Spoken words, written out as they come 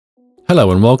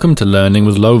Hello and welcome to Learning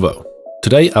with Lovo.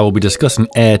 Today I will be discussing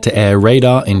air-to-air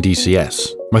radar in DCS,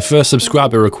 my first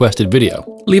subscriber requested video.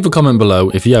 Leave a comment below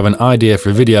if you have an idea for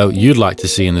a video you'd like to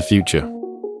see in the future.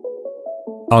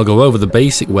 I'll go over the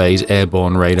basic ways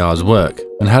airborne radars work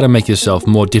and how to make yourself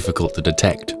more difficult to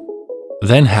detect.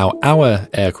 Then how our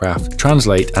aircraft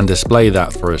translate and display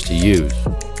that for us to use.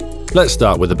 Let's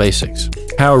start with the basics.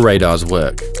 How radars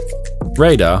work.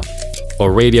 Radar,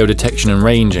 or radio detection and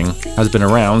ranging, has been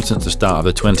around since the start of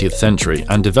the 20th century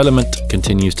and development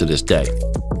continues to this day.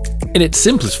 In its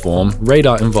simplest form,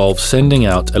 radar involves sending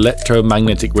out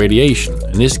electromagnetic radiation,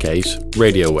 in this case,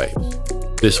 radio waves.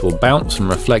 This will bounce and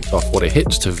reflect off what it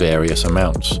hits to various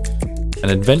amounts,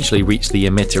 and eventually reach the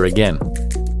emitter again.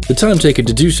 The time taken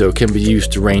to do so can be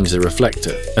used to range the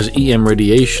reflector, as EM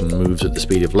radiation moves at the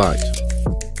speed of light.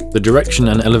 The direction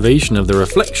and elevation of the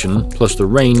reflection plus the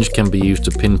range can be used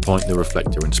to pinpoint the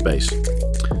reflector in space.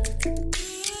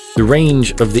 The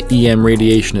range of the EM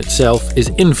radiation itself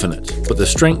is infinite, but the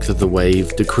strength of the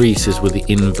wave decreases with the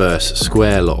inverse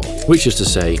square law, which is to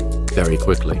say, very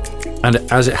quickly. And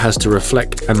as it has to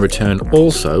reflect and return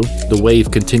also, the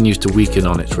wave continues to weaken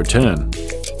on its return.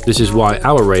 This is why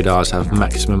our radars have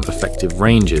maximum effective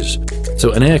ranges,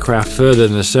 so an aircraft further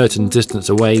than a certain distance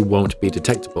away won't be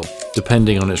detectable,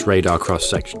 depending on its radar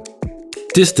cross-section.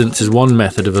 Distance is one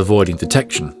method of avoiding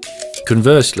detection.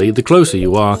 Conversely, the closer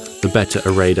you are, the better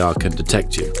a radar can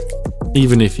detect you,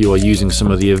 even if you are using some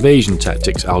of the evasion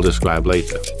tactics I'll describe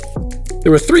later.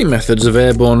 There are three methods of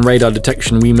airborne radar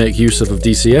detection we make use of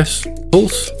DCS: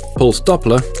 pulse, pulse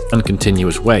Doppler, and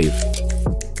continuous wave.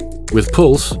 With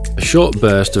pulse, a short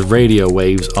burst of radio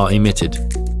waves are emitted.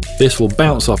 This will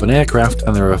bounce off an aircraft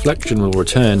and the reflection will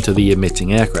return to the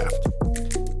emitting aircraft.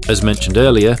 As mentioned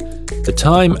earlier, the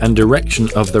time and direction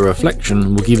of the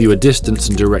reflection will give you a distance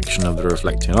and direction of the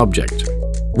reflecting object.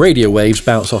 Radio waves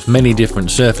bounce off many different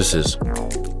surfaces.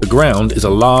 The ground is a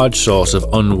large source of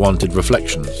unwanted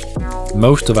reflections.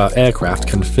 Most of our aircraft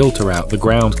can filter out the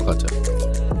ground clutter.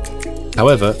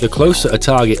 However, the closer a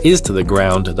target is to the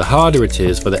ground, the harder it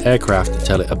is for the aircraft to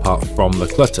tell it apart from the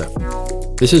clutter.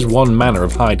 This is one manner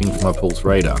of hiding from a pulse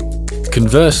radar.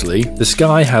 Conversely, the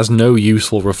sky has no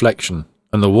useful reflection,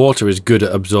 and the water is good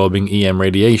at absorbing EM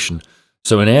radiation,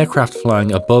 so an aircraft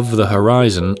flying above the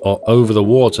horizon or over the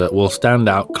water will stand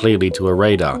out clearly to a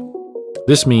radar.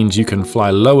 This means you can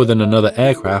fly lower than another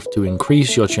aircraft to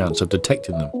increase your chance of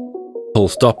detecting them.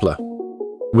 Pulse Doppler.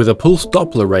 With a pulse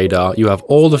Doppler radar, you have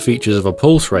all the features of a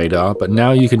pulse radar, but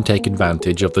now you can take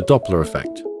advantage of the Doppler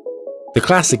effect. The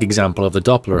classic example of the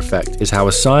Doppler effect is how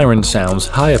a siren sounds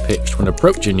higher pitched when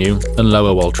approaching you and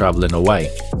lower while travelling away.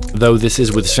 Though this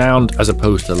is with sound as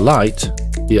opposed to light,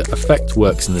 the effect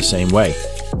works in the same way.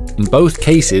 In both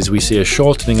cases, we see a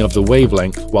shortening of the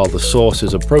wavelength while the source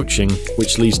is approaching,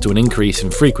 which leads to an increase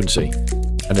in frequency,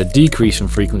 and a decrease in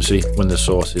frequency when the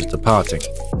source is departing.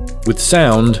 With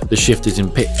sound, the shift is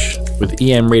in pitch. With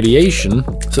EM radiation,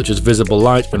 such as visible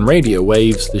light and radio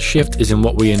waves, the shift is in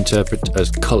what we interpret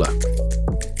as colour.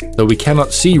 Though we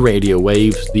cannot see radio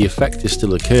waves, the effect is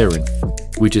still occurring.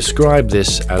 We describe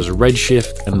this as red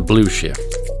shift and blue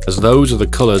shift, as those are the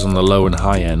colours on the low and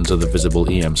high ends of the visible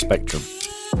EM spectrum.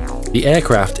 The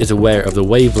aircraft is aware of the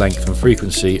wavelength and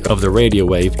frequency of the radio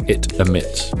wave it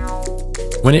emits.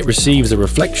 When it receives a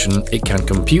reflection, it can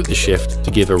compute the shift to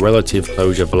give a relative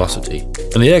closure velocity,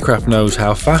 and the aircraft knows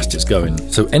how fast it's going,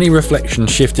 so any reflection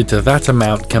shifted to that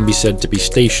amount can be said to be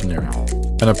stationary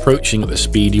and approaching at the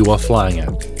speed you are flying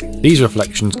at. These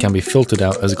reflections can be filtered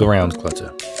out as ground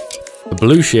clutter. A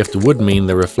blue shift would mean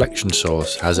the reflection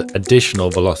source has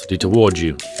additional velocity towards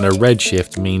you, and a red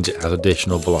shift means it has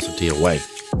additional velocity away.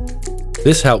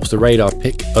 This helps the radar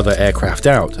pick other aircraft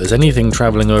out, as anything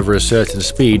travelling over a certain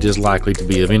speed is likely to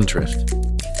be of interest.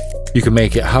 You can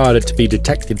make it harder to be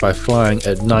detected by flying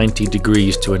at 90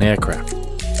 degrees to an aircraft.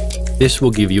 This will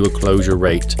give you a closure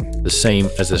rate the same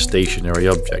as a stationary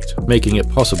object, making it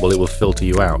possible it will filter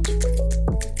you out.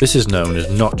 This is known as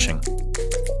notching.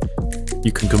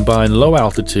 You can combine low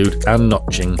altitude and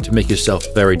notching to make yourself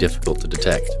very difficult to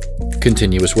detect.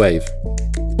 Continuous wave.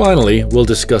 Finally, we'll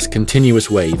discuss continuous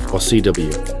wave, or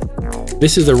CW.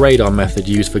 This is the radar method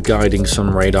used for guiding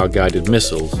some radar-guided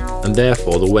missiles, and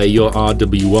therefore the way your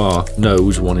RWR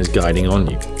knows one is guiding on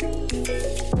you.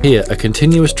 Here, a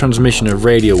continuous transmission of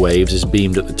radio waves is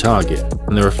beamed at the target,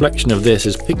 and the reflection of this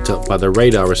is picked up by the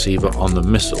radar receiver on the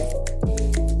missile.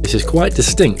 This is quite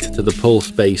distinct to the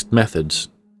pulse-based methods.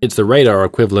 It's the radar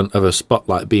equivalent of a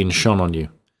spotlight being shone on you.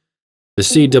 The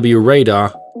CW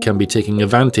radar can be taking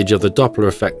advantage of the Doppler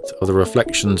effect of the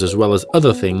reflections as well as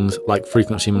other things like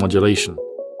frequency modulation.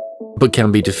 but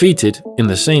can be defeated in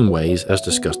the same ways as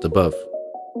discussed above.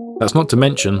 That's not to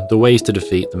mention the ways to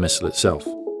defeat the missile itself.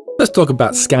 Let's talk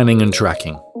about scanning and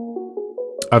tracking.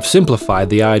 I've simplified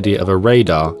the idea of a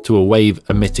radar to a wave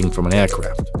emitting from an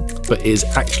aircraft, but it is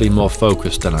actually more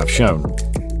focused than I've shown.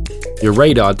 Your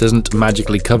radar doesn't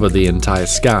magically cover the entire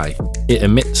sky. It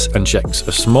emits and checks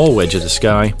a small wedge of the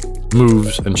sky,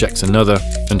 moves and checks another,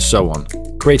 and so on,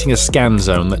 creating a scan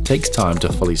zone that takes time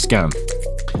to fully scan.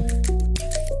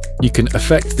 You can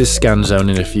affect this scan zone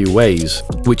in a few ways,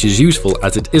 which is useful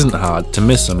as it isn't hard to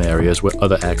miss some areas where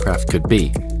other aircraft could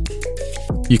be.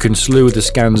 You can slew the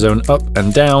scan zone up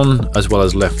and down, as well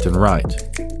as left and right.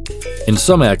 In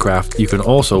some aircraft, you can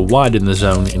also widen the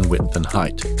zone in width and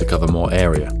height to cover more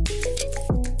area.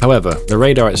 However, the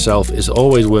radar itself is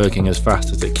always working as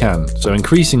fast as it can, so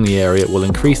increasing the area will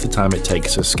increase the time it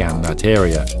takes to scan that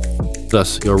area.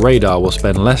 Thus, your radar will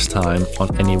spend less time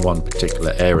on any one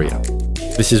particular area.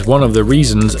 This is one of the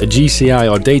reasons a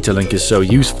GCI or data link is so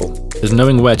useful, as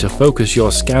knowing where to focus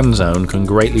your scan zone can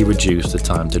greatly reduce the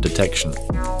time to detection.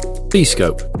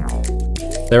 B-scope.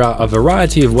 There are a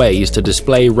variety of ways to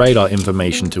display radar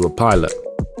information to a pilot,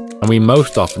 and we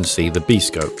most often see the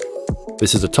B-scope.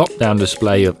 This is a top-down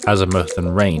display of azimuth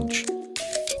and range.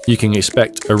 You can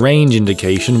expect a range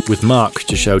indication with marks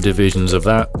to show divisions of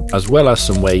that, as well as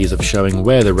some ways of showing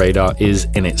where the radar is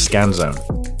in its scan zone.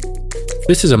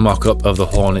 This is a mock-up of the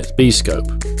Hornet's B-scope,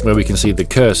 where we can see the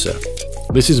cursor.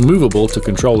 This is movable to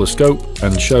control the scope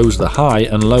and shows the high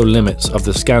and low limits of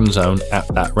the scan zone at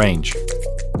that range.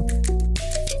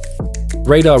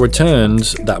 Radar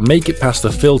returns that make it past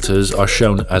the filters are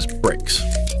shown as bricks.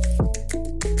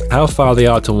 How far they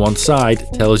are to one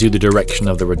side tells you the direction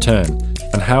of the return,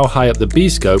 and how high up the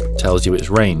B-scope tells you its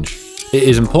range. It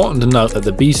is important to note that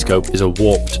the B-scope is a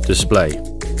warped display.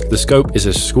 The scope is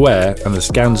a square and the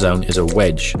scan zone is a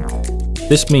wedge.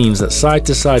 This means that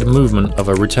side-to-side movement of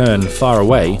a return far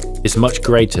away is much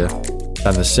greater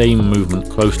than the same movement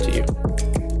close to you.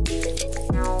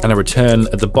 And a return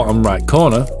at the bottom right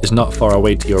corner is not far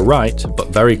away to your right, but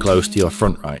very close to your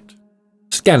front right.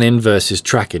 Scanning versus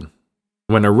tracking.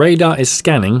 When a radar is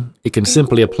scanning, it can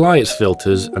simply apply its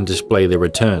filters and display the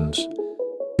returns.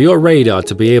 For your radar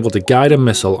to be able to guide a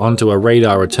missile onto a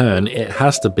radar return, it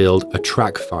has to build a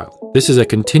track file. This is a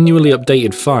continually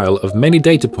updated file of many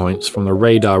data points from the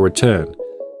radar return.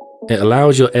 It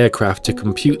allows your aircraft to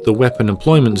compute the weapon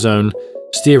employment zone,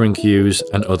 steering cues,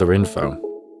 and other info.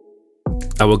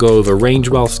 I will go over range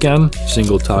while scan,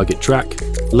 single target track,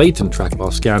 latent track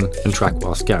while scan, and track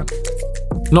while scan.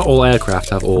 Not all aircraft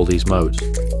have all these modes.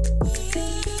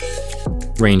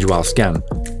 Range while scan.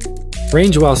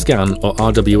 Range while scan, or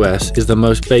RWS, is the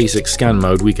most basic scan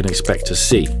mode we can expect to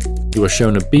see. You are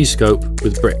shown a B-scope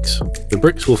with bricks. The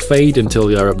bricks will fade until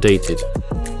they are updated.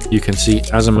 You can see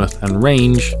azimuth and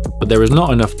range, but there is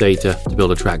not enough data to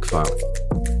build a track file.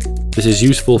 This is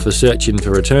useful for searching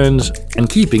for returns and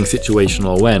keeping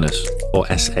situational awareness, or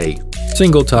SA.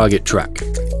 Single target track.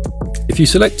 If you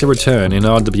select a return in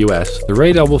RWS, the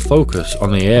radar will focus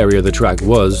on the area the track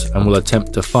was and will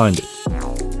attempt to find it.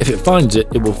 If it finds it,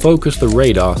 it will focus the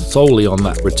radar solely on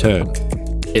that return.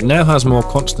 It now has more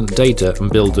constant data and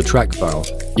builds a track file.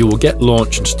 You will get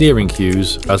launch and steering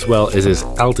cues, as well as its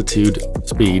altitude,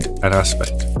 speed, and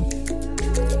aspect.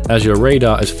 As your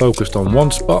radar is focused on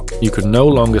one spot, you can no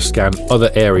longer scan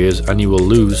other areas and you will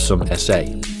lose some SA.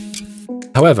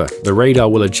 However, the radar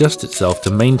will adjust itself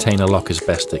to maintain a lock as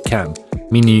best it can,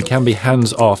 meaning you can be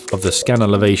hands-off of the scan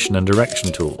elevation and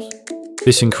direction tools.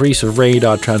 This increase of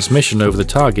radar transmission over the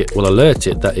target will alert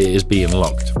it that it is being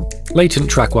locked. Latent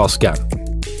track while scan.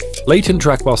 Latent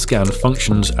track while scan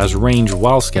functions as range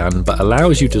while scan but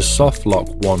allows you to soft lock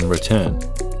one return.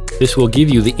 This will give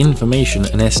you the information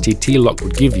an STT lock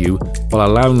would give you while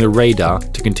allowing the radar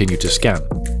to continue to scan.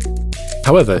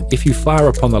 However, if you fire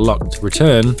upon the locked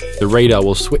return, the radar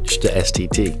will switch to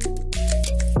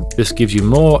STT. This gives you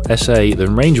more SA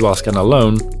than range while scan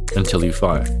alone until you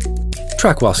fire.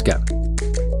 Track while scan.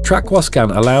 Track while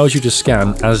scan allows you to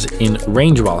scan as in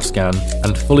range while scan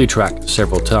and fully track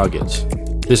several targets.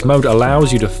 This mode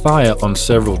allows you to fire on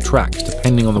several tracks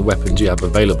depending on the weapons you have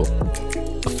available.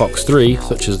 The Fox 3,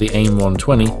 such as the AIM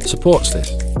 120, supports this,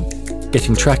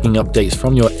 getting tracking updates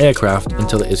from your aircraft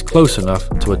until it is close enough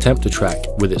to attempt to track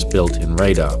with its built-in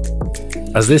radar.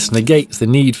 As this negates the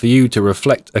need for you to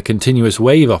reflect a continuous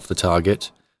wave off the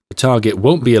target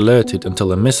won't be alerted until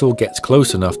the missile gets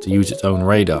close enough to use its own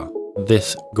radar.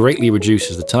 This greatly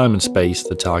reduces the time and space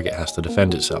the target has to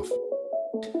defend itself.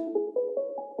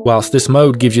 Whilst this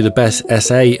mode gives you the best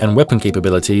SA and weapon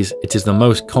capabilities, it is the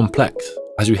most complex,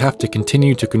 as you have to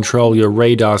continue to control your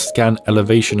radar's scan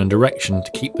elevation and direction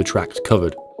to keep the tracks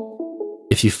covered.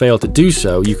 If you fail to do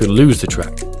so, you could lose the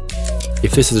track.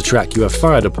 If this is a track you have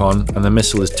fired upon and the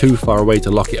missile is too far away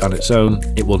to lock it on its own,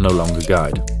 it will no longer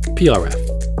guide. PRF.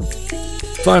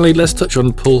 Finally, let's touch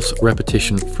on pulse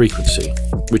repetition frequency,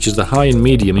 which is the high and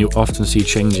medium you often see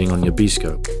changing on your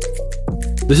B-scope.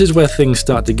 This is where things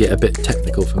start to get a bit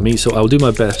technical for me, so I'll do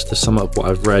my best to sum up what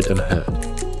I've read and heard.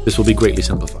 This will be greatly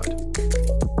simplified.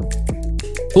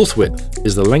 Pulse width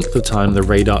is the length of time the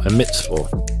radar emits for.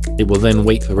 It will then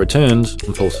wait for returns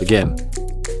and pulse again.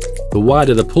 The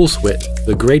wider the pulse width,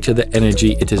 the greater the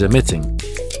energy it is emitting.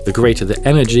 The greater the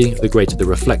energy, the greater the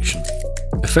reflection.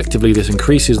 Effectively, this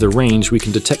increases the range we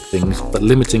can detect things, but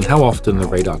limiting how often the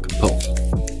radar can pulse.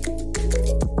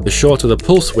 The shorter the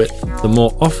pulse width, the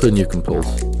more often you can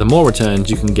pulse, the more returns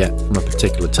you can get from a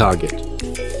particular target.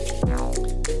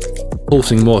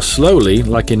 Pulsing more slowly,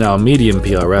 like in our medium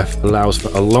PRF, allows for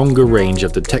a longer range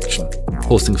of detection.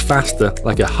 Pulsing faster,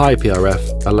 like a high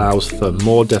PRF, allows for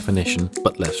more definition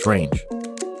but less range.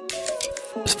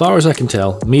 As far as I can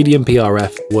tell, medium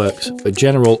PRF works for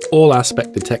general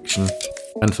all-aspect detection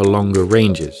and for longer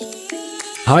ranges.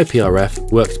 High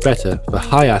PRF works better for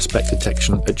high-aspect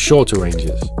detection at shorter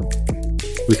ranges.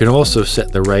 We can also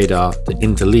set the radar to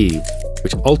interleave,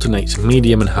 which alternates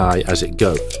medium and high as it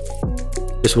goes.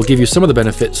 This will give you some of the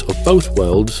benefits of both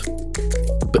worlds,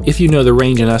 but if you know the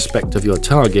range and aspect of your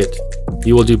target,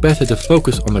 you will do better to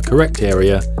focus on the correct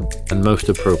area and most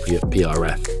appropriate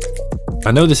PRF.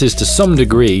 I know this is to some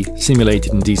degree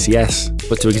simulated in DCS,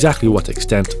 but to exactly what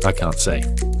extent I can't say.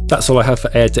 That's all I have for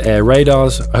air-to-air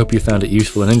radars. I hope you found it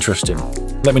useful and interesting.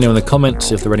 Let me know in the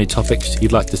comments if there are any topics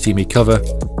you'd like to see me cover.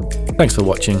 Thanks for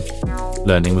watching.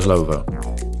 Learning with Lovo.